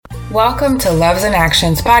Welcome to Loves in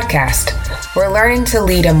Actions podcast, where learning to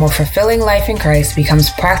lead a more fulfilling life in Christ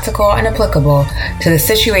becomes practical and applicable to the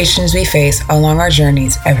situations we face along our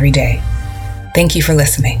journeys every day. Thank you for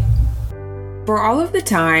listening. For all of the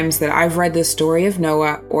times that I've read the story of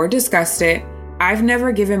Noah or discussed it, I've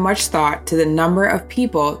never given much thought to the number of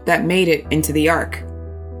people that made it into the ark.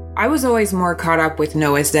 I was always more caught up with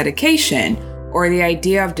Noah's dedication or the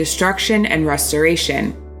idea of destruction and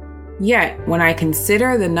restoration. Yet, when I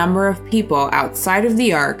consider the number of people outside of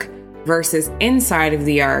the ark versus inside of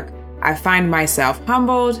the ark, I find myself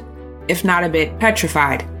humbled, if not a bit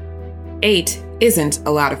petrified. 8 isn't a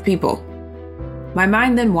lot of people. My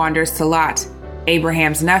mind then wanders to Lot,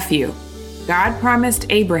 Abraham's nephew. God promised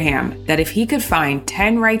Abraham that if he could find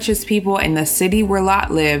 10 righteous people in the city where Lot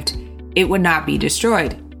lived, it would not be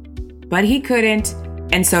destroyed. But he couldn't,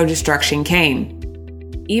 and so destruction came.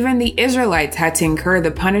 Even the Israelites had to incur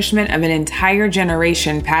the punishment of an entire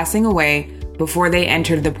generation passing away before they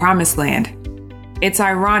entered the Promised Land. It's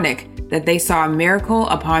ironic that they saw miracle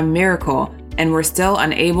upon miracle and were still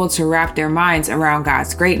unable to wrap their minds around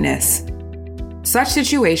God's greatness. Such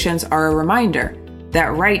situations are a reminder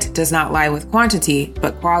that right does not lie with quantity,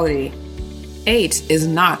 but quality. 8 is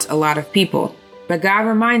not a lot of people, but God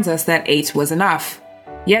reminds us that 8 was enough.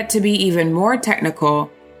 Yet to be even more technical,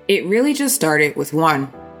 it really just started with 1.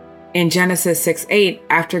 In Genesis 6:8,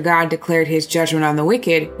 after God declared his judgment on the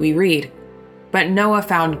wicked, we read, "But Noah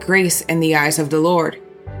found grace in the eyes of the Lord."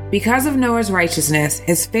 Because of Noah's righteousness,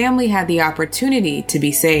 his family had the opportunity to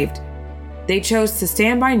be saved. They chose to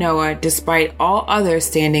stand by Noah despite all others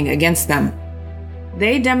standing against them.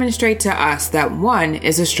 They demonstrate to us that 1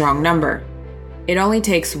 is a strong number. It only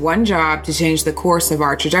takes one job to change the course of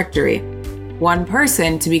our trajectory, one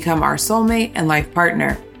person to become our soulmate and life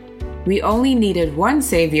partner. We only needed one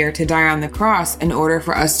Savior to die on the cross in order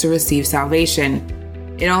for us to receive salvation.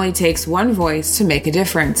 It only takes one voice to make a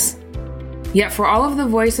difference. Yet for all of the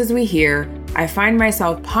voices we hear, I find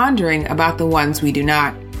myself pondering about the ones we do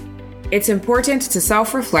not. It's important to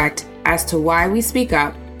self-reflect as to why we speak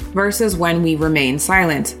up versus when we remain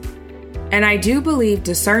silent. And I do believe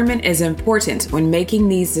discernment is important when making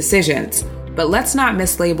these decisions, but let's not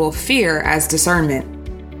mislabel fear as discernment.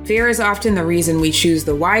 Fear is often the reason we choose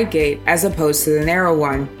the wide gate as opposed to the narrow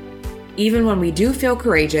one. Even when we do feel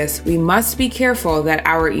courageous, we must be careful that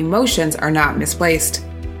our emotions are not misplaced.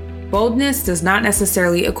 Boldness does not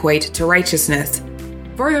necessarily equate to righteousness.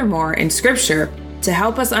 Furthermore, in Scripture, to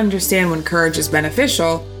help us understand when courage is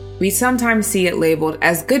beneficial, we sometimes see it labeled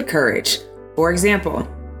as good courage. For example,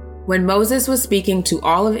 when Moses was speaking to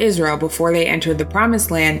all of Israel before they entered the Promised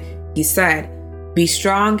Land, he said, "Be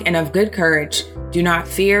strong and of good courage. Do not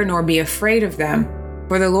fear nor be afraid of them.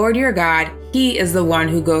 For the Lord your God, he is the one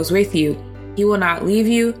who goes with you. He will not leave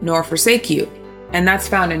you nor forsake you." And that's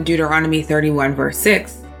found in Deuteronomy 31 verse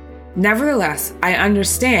 6. Nevertheless, I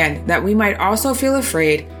understand that we might also feel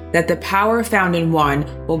afraid that the power found in 1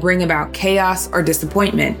 will bring about chaos or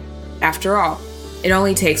disappointment. After all, it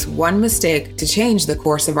only takes one mistake to change the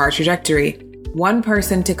course of our trajectory, one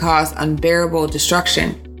person to cause unbearable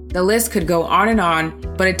destruction. The list could go on,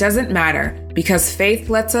 but it doesn't matter because faith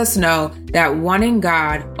lets us know that 1 in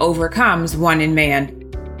God overcomes 1 in man.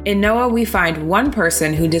 In Noah, we find one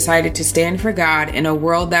person who decided to stand for God in a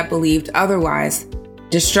world that believed otherwise.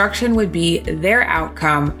 Destruction would be their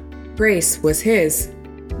outcome. Grace was his.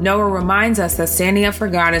 Noah reminds us that standing up for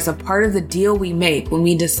God is a part of the deal we make when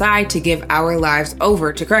we decide to give our lives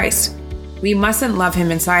over to Christ. We mustn't love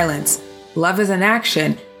him in silence. Love is an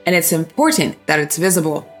action, and it's important that it's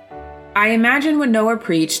visible. I imagine when Noah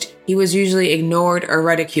preached, he was usually ignored or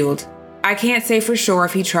ridiculed. I can't say for sure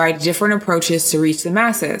if he tried different approaches to reach the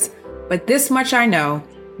masses, but this much I know,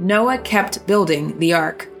 Noah kept building the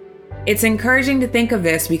ark. It's encouraging to think of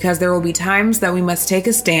this because there will be times that we must take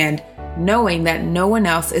a stand, knowing that no one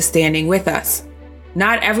else is standing with us.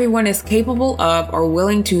 Not everyone is capable of or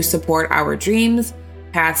willing to support our dreams,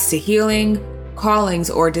 paths to healing, callings,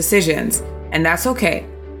 or decisions, and that's okay,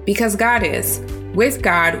 because God is. With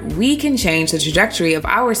God, we can change the trajectory of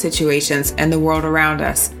our situations and the world around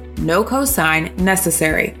us. No cosign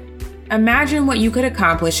necessary. Imagine what you could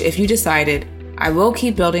accomplish if you decided, I will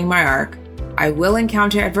keep building my ark, I will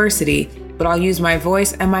encounter adversity, but I'll use my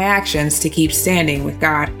voice and my actions to keep standing with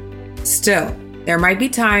God. Still, there might be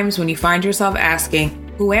times when you find yourself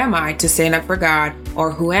asking, who am I to stand up for God,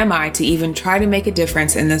 or who am I to even try to make a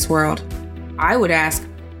difference in this world? I would ask,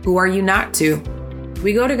 who are you not to?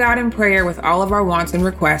 We go to God in prayer with all of our wants and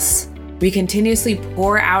requests. We continuously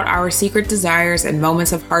pour out our secret desires and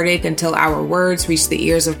moments of heartache until our words reach the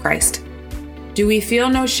ears of Christ. Do we feel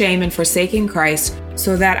no shame in forsaking Christ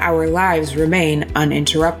so that our lives remain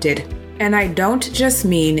uninterrupted. And I don't just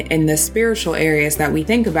mean in the spiritual areas that we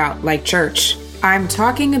think about, like church. I'm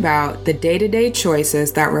talking about the day-to-day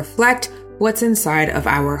choices that reflect what's inside of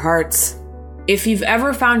our hearts. If you've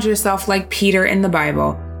ever found yourself like Peter in the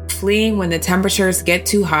Bible, fleeing when the temperatures get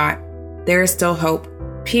too hot, there is still hope.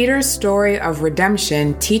 Peter's story of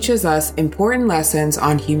redemption teaches us important lessons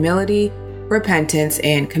on humility, repentance,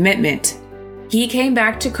 and commitment. He came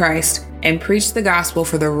back to Christ and preached the gospel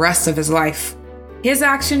for the rest of his life. His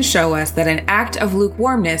actions show us that an act of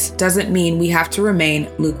lukewarmness doesn't mean we have to remain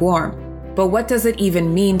lukewarm. But what does it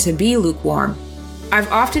even mean to be lukewarm?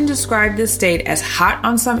 I've often described this state as hot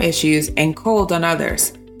on some issues and cold on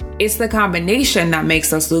others. It's the combination that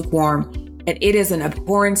makes us lukewarm, and it is an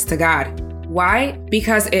abhorrence to God. Why?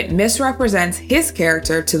 Because it misrepresents his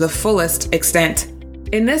character to the fullest extent.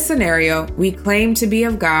 In this scenario, we claim to be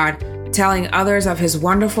of God, telling others of his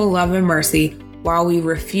wonderful love and mercy, while we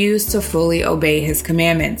refuse to fully obey his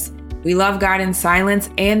commandments. We love God in silence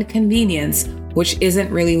and convenience, which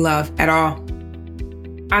isn't really love at all.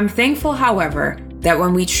 I'm thankful, however, that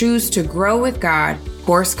when we choose to grow with God,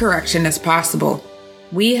 course correction is possible.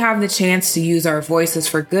 We have the chance to use our voices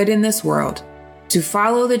for good in this world, to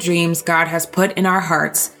follow the dreams God has put in our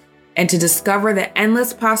hearts, and to discover the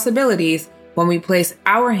endless possibilities when we place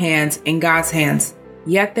our hands in God's hands.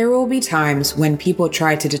 Yet there will be times when people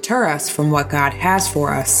try to deter us from what God has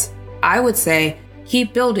for us. I would say,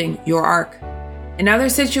 keep building your ark. In other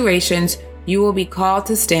situations, you will be called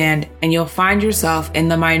to stand and you'll find yourself in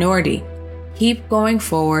the minority. Keep going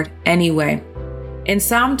forward anyway. In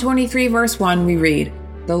Psalm 23 verse 1 we read,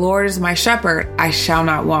 "The Lord is my shepherd, I shall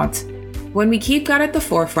not want." When we keep God at the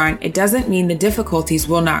forefront, it doesn't mean the difficulties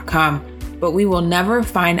will not come, but we will never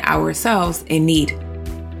find ourselves in need.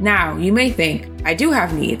 Now, you may think, I do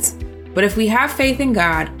have needs, but if we have faith in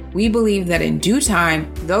God, we believe that in due time,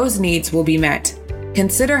 those needs will be met.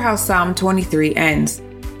 Consider how Psalm 23 ends.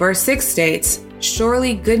 Verse 6 states,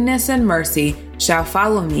 "Surely goodness and mercy shall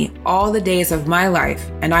follow me all the days of my life,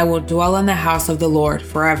 and I will dwell in the house of the Lord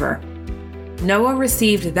forever." Noah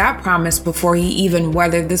received that promise before he even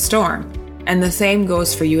weathered the storm, and the same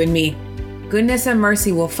goes for you and me. Goodness and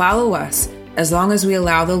mercy will follow us as long as we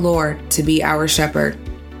allow the Lord to be our shepherd.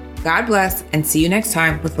 God bless, and see you next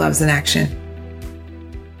time with Loves in Action.